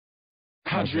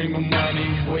I dream of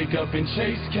money, wake up and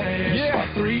chase cash. By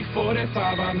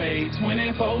 3:45 I made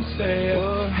 24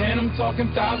 sales. And I'm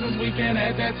talking thousands, we can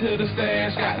add that to the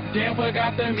stash. Goddamn,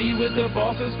 forgot to meet with the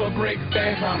bosses for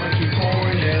breakfast. I'ma keep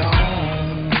pouring it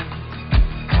on.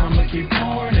 I'ma keep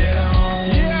pouring it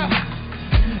on.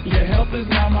 Your health is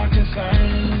not my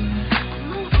concern.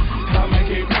 I'ma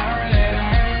keep pouring it on.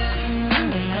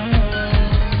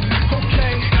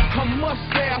 Okay, I must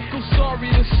say I feel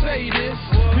sorry to say this.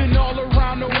 Been all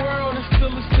around the world and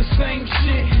still it's the same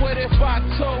shit. What if I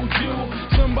told you,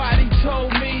 somebody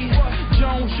told me,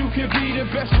 Jones, you could be the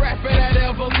best rapper that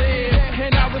ever lived?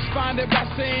 And I responded by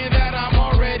saying that I'm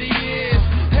already is.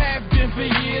 Have been for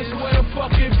years, where the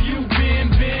fuck have you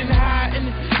been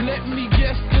hiding? Let me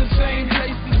guess, the same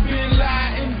place it's been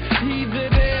lying. Either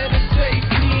there to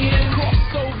safety and cross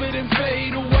over then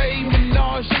fade away.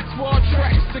 Menage a 12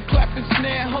 tracks, the clap and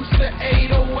snare, humps the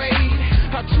 808.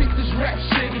 I treat this rap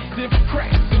shit as if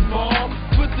cracks involved.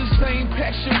 With the same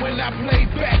passion when I play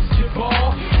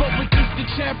basketball. But with this the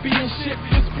championship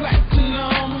is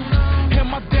platinum. And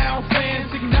my down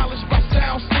fans acknowledged by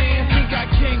sound stand. Think I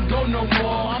can't go no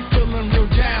more, I'm feeling real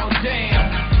down,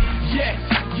 damn. Yes,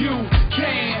 you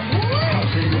can. I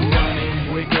dream of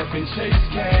money, wake up and chase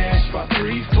cash. By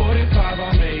 3:45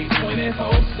 I made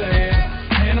 24 sales.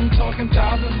 And I'm talking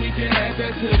thousands, we can add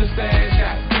that to the stash.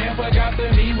 Goddamn, forgot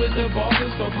to meet with the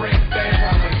bosses for breakfast.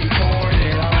 I'ma keep pouring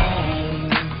it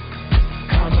on.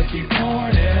 I'ma keep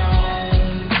pouring it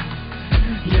on.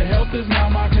 Your health is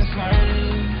not my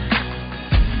concern.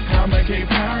 I'ma keep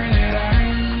pouring it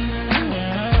on.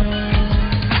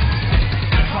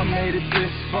 I made it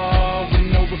this far with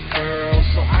no referral,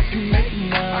 so I can make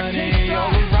money all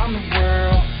around the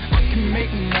world. I can make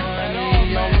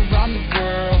money all around the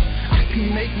world.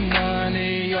 Make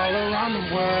money all around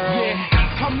the world.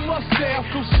 Yeah, I must say I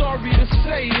feel sorry to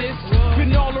say this.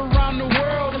 Been all around the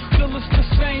world and still it's the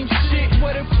same shit.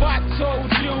 What if I told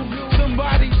you,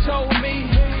 somebody told me,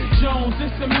 Jones,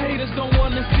 and some haters don't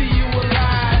wanna see you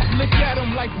alive. Look at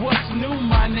them like, what's new,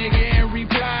 my nigga, and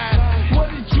replied,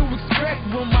 what did you expect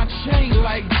with my chain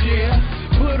like jail?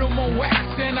 Put them on wax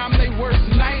and I'm their worst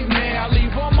nightmare. I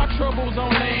leave all my troubles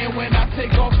on land when I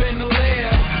take off in the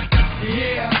lair.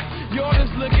 Yeah. You're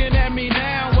just looking at me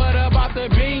now, what about the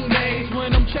bean days?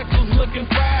 When them checks was looking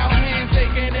foul, hands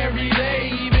taking every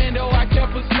day, even though I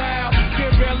kept a smile.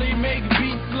 Could barely make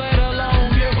beats, let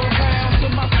alone give a pound to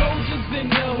my soldiers in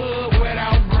the hood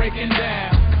without breaking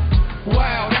down.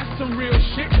 Wow, that's some real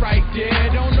shit right there.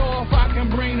 Don't know if I can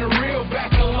bring the real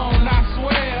back alone, I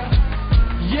swear.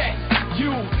 Yes,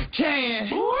 you can.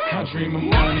 I dream of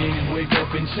money, wake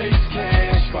up and chase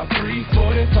cash. By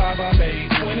 3:45 I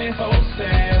made 24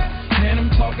 sales. And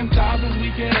I'm talking thousands, we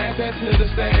can add that to the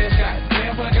stash.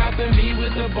 Goddamn, forgot to meet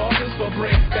with the bosses for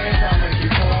breakfast. I'ma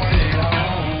keep pouring it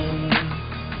on.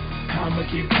 I'ma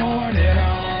keep pouring it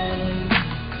on.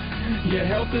 Your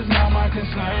health is not my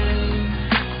concern.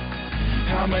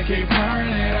 I'ma keep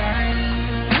pouring it on.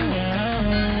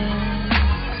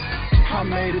 I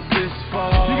made it this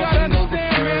far. You gotta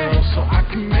understand, man. So I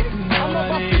can make money. I'm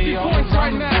about 50 points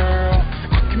right now.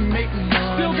 I can make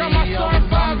money. Still got my starting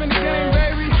 5 in the game,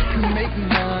 baby. Make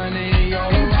money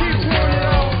all around the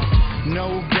world.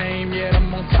 No game yet,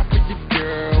 I'm on top of your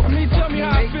girl. I mean, tell me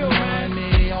how I feel, man.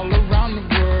 Money all around the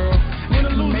world. When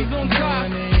the loser's on top,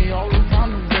 money all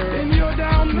around the world. And you're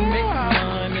down there. Make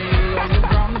money all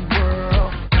around the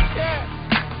world. Yeah.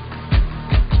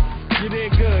 You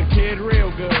did good, kid,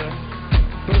 real good.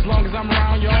 But as long as I'm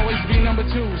around, you'll always be number 2,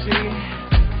 see?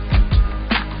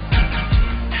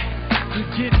 You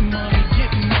getting money,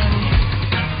 getting money.